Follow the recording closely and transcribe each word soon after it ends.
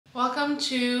Welcome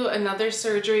to another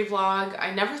surgery vlog.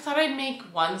 I never thought I'd make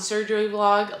one surgery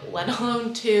vlog, let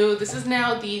alone two. This is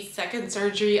now the second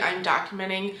surgery I'm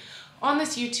documenting on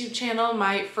this YouTube channel.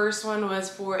 My first one was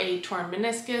for a torn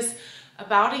meniscus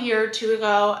about a year or two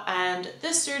ago, and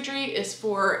this surgery is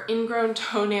for ingrown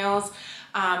toenails.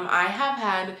 I have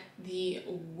had the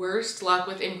worst luck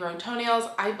with ingrown toenails.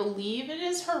 I believe it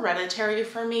is hereditary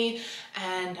for me,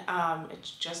 and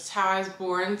it's just how I was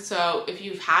born. So if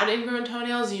you've had ingrown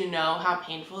toenails, you know how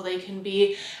painful they can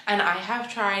be. And I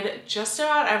have tried just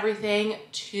about everything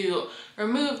to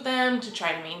remove them, to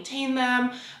try to maintain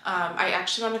them. I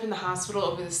actually wound up in the hospital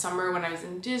over the summer when I was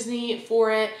in Disney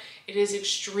for it. It is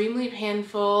extremely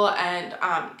painful and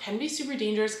can be super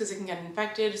dangerous because it can get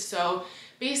infected. So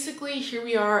basically, here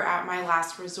we are at my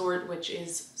last resort, which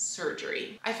is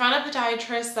surgery. I found a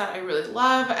podiatrist that I really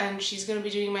love, and she's gonna be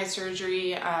doing my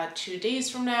surgery 2 days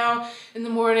from now in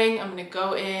the morning. I'm gonna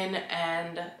go in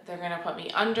and they're gonna put me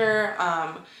under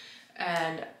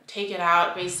and take it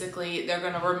out. Basically, they're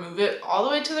gonna remove it all the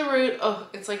way to the root. Oh,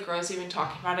 it's like gross even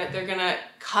talking about it. They're gonna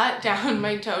cut down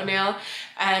my toenail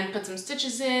and put some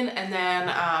stitches in, and then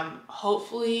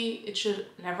hopefully it should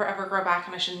never ever grow back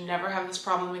and I should never have this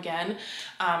problem again.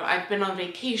 I've been on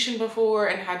vacation before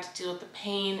and had to deal with the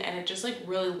pain, and it just like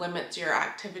really limits your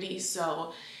activities.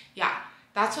 So yeah,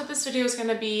 that's what this video is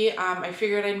gonna be. I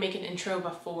figured I'd make an intro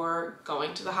before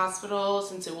going to the hospital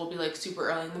since it will be like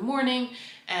super early in the morning,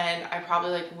 and I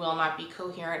probably like will not be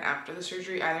coherent after the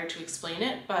surgery either to explain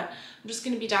it, but I'm just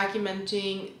gonna be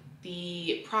documenting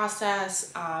the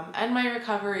process and my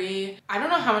recovery. I don't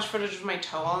know how much footage of my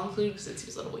toe I'll include because it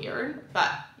seems a little weird,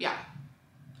 but yeah.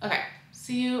 Okay,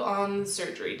 see you on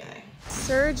surgery day.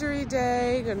 Surgery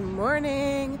day, good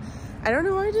morning. I don't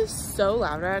know why it is so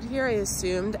loud out here. I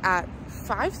assumed at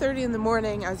 5:30 in the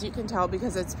morning, as you can tell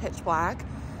because it's pitch black,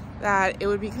 that it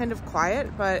would be kind of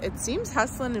quiet, but it seems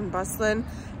hustling and bustling.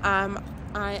 I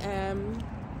am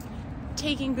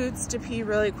taking Boots to pee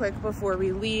really quick before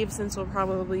we leave since we'll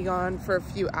probably be gone for a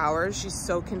few hours. She's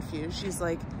so confused. She's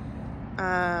like,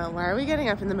 why are we getting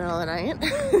up in the middle of the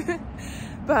night?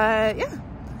 But yeah,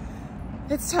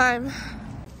 it's time.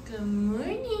 Good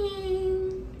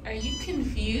morning. Are you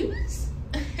confused?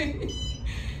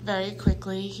 Very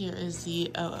quickly, here is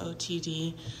the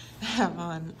OOTD. I have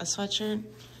on a sweatshirt,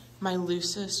 my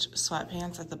loosest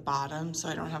sweatpants at the bottom so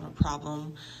I don't have a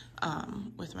problem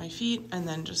with my feet, and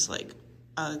then just like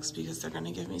Uggs because they're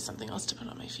gonna give me something else to put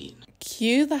on my feet.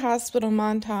 Cue the hospital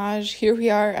montage. Here we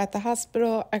are at the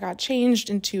hospital. I got changed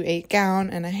into a gown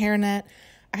and a hairnet.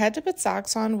 I had to put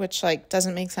socks on, which like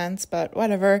doesn't make sense, but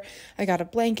whatever. I got a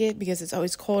blanket because it's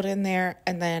always cold in there,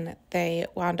 and then they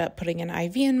wound up putting an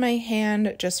IV in my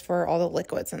hand just for all the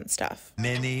liquids and stuff.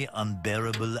 Many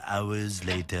unbearable hours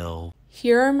later.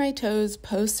 Here are my toes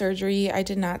post-surgery. I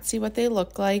did not see what they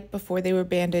looked like before they were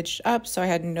bandaged up, so I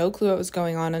had no clue what was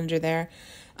going on under there.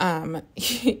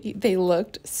 They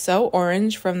looked so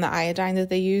orange from the iodine that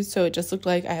they used, so it just looked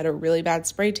like I had a really bad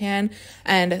spray tan.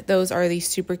 And those are these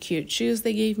super cute shoes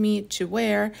they gave me to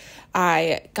wear.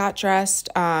 I got dressed.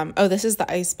 Oh, this is the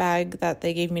ice bag that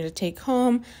they gave me to take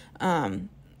home.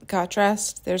 Got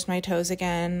dressed. There's my toes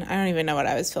again. I don't even know what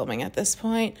I was filming at this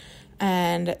point.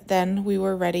 And then we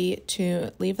were ready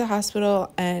to leave the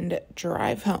hospital and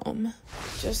drive home.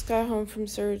 Just got home from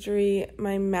surgery.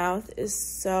 My mouth is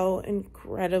so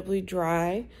incredibly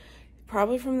dry,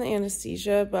 probably from the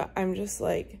anesthesia, but I'm just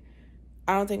like,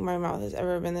 I don't think my mouth has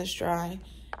ever been this dry.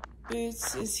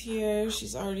 Boots is here.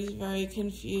 She's already very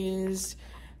confused.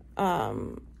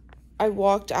 I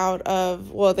walked out of,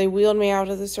 well, they wheeled me out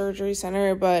of the surgery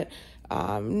center, but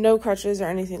no crutches or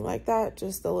anything like that,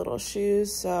 just the little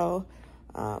shoes. So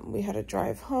we had to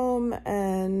drive home,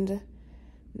 and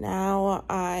now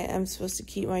I am supposed to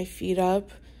keep my feet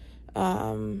up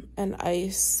and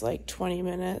ice like 20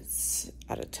 minutes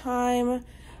at a time.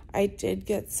 I did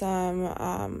get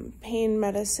some pain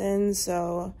medicine,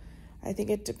 so I think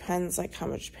it depends like how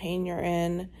much pain you're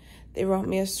in. They wrote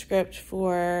me a script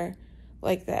for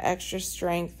like the extra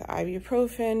strength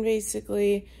ibuprofen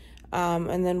basically.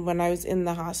 And then when I was in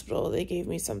the hospital, they gave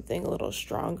me something a little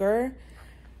stronger.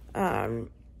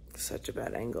 Such a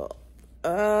bad angle.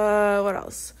 What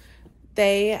else?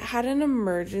 They had an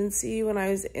emergency when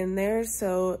I was in there,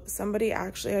 so somebody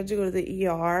actually had to go to the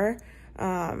ER.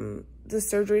 The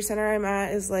surgery center I'm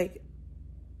at is like,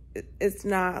 it's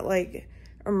not like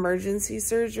emergency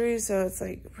surgery, so it's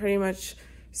like pretty much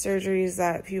surgeries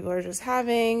that people are just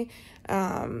having,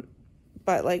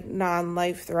 but like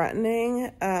non-life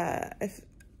threatening, if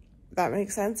that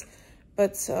makes sense.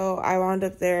 But so I wound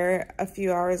up there a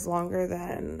few hours longer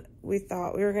than we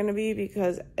thought we were going to be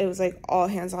because it was like all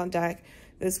hands on deck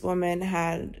this woman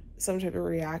had some type of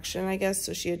reaction, I guess,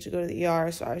 so she had to go to the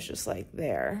ER, so I was just like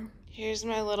there. Here's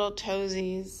my little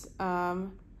toesies.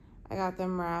 I got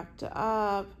them wrapped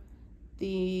up.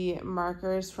 The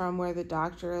markers from where the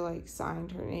doctor like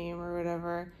signed her name or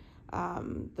whatever.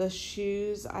 The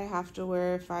shoes I have to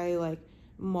wear if I like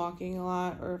am walking a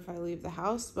lot or if I leave the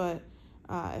house, but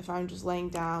if I'm just laying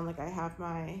down, like I have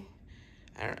my,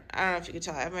 I don't know if you can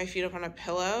tell, I have my feet up on a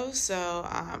pillow, so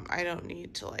I don't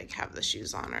need to like have the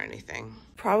shoes on or anything.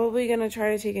 Probably gonna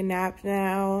try to take a nap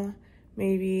now,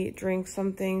 maybe drink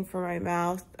something for my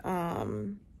mouth,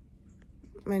 and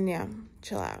yeah,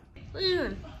 chill out. What are you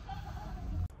doing?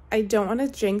 I don't want to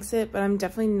jinx it, but I'm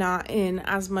definitely not in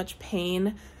as much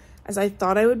pain as I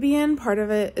thought I would be in. Part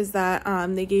of it is that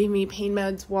they gave me pain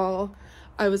meds while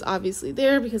I was obviously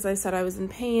there because I said I was in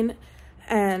pain.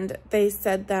 And they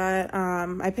said that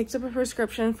I picked up a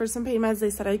prescription for some pain meds. They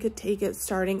said I could take it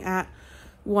starting at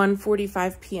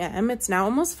 1:45 p.m. It's now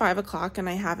almost 5 o'clock and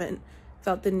I haven't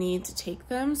felt the need to take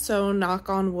them. So knock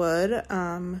on wood,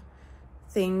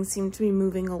 things seem to be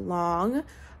moving along.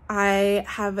 I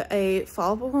have a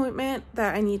follow-up appointment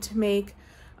that I need to make.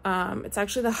 It's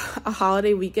actually a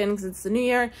holiday weekend because it's the new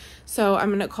year. So I'm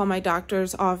going to call my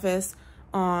doctor's office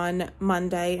on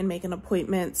Monday and make an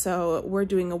appointment. So we're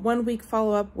doing a 1-week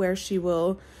follow-up where she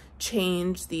will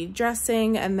change the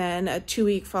dressing, and then a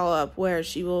 2-week follow-up where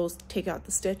she will take out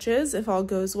the stitches if all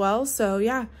goes well. So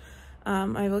yeah,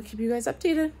 I will keep you guys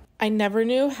updated. I never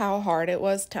knew how hard it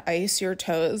was to ice your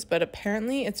toes, but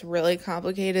apparently it's really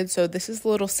complicated, so this is the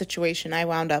little situation I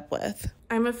wound up with.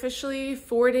 I'm officially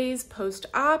 4 days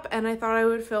post-op, and I thought I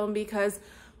would film because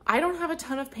I don't have a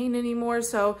ton of pain anymore,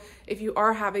 so if you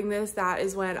are having this, that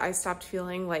is when I stopped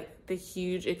feeling like the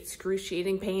huge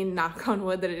excruciating pain, knock on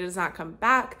wood that it does not come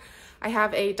back. I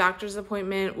have a doctor's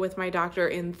appointment with my doctor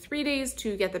in 3 days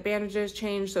to get the bandages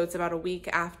changed, so it's about a week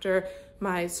after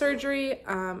my surgery,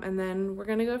 and then we're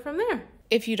gonna go from there.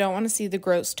 If you don't want to see the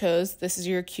gross toes, this is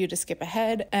your cue to skip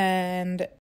ahead, and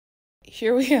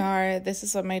here we are. This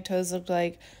is what my toes looked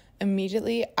like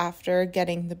immediately after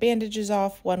getting the bandages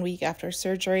off 1 week after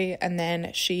surgery, and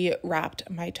then she wrapped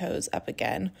my toes up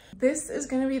again. This is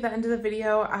going to be the end of the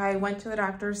video. I went to the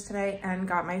doctor's today and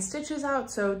got my stitches out,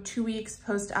 so 2 weeks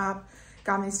post-op,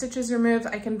 got my stitches removed.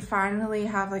 I can finally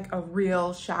have like a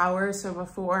real shower. So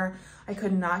before I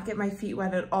could not get my feet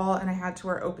wet at all and I had to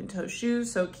wear open toe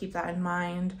shoes, so keep that in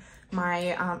mind.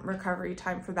 My recovery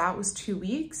time for that was 2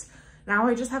 weeks. Now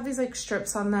I just have these like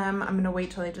strips on them. I'm gonna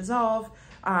wait till they dissolve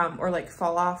or like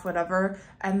fall off, whatever,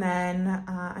 and then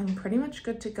I'm pretty much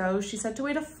good to go. She said to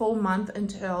wait a full month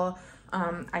until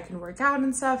I can work out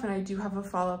and stuff, and I do have a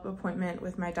follow-up appointment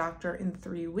with my doctor in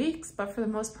 3 weeks, but for the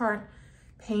most part,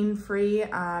 pain-free,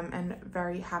 and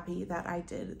very happy that I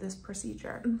did this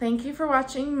procedure. Thank you for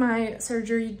watching my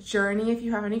surgery journey. If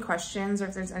you have any questions or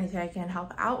if there's anything I can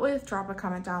help out with, drop a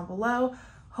comment down below.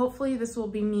 Hopefully this will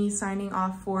be me signing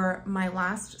off for my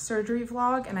last surgery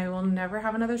vlog, and I will never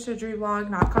have another surgery vlog,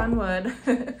 knock on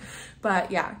wood.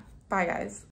 But yeah, bye guys.